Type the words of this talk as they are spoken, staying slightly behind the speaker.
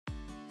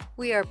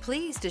We are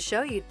pleased to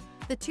show you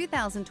the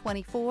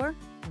 2024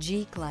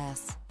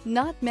 G-Class.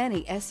 Not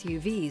many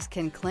SUVs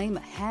can claim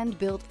a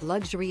hand-built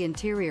luxury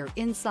interior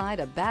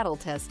inside a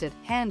battle-tested,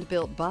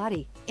 hand-built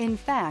body. In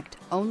fact,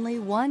 only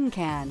one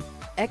can.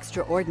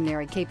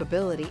 Extraordinary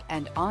capability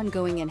and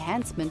ongoing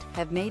enhancement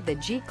have made the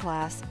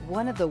G-Class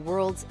one of the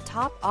world's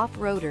top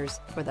off-roaders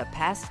for the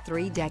past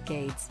 3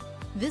 decades.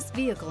 This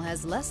vehicle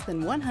has less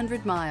than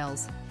 100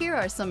 miles. Here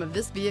are some of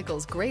this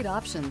vehicle's great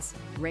options: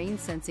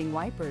 rain-sensing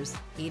wipers,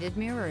 heated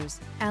mirrors,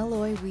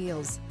 alloy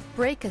wheels,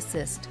 brake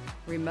assist,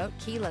 remote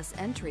keyless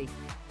entry,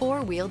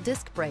 4-wheel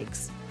disc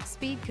brakes,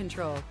 speed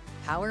control,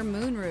 power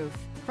moonroof,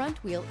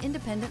 front-wheel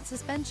independent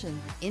suspension,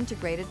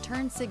 integrated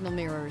turn signal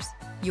mirrors.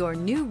 Your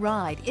new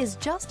ride is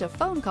just a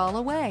phone call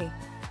away.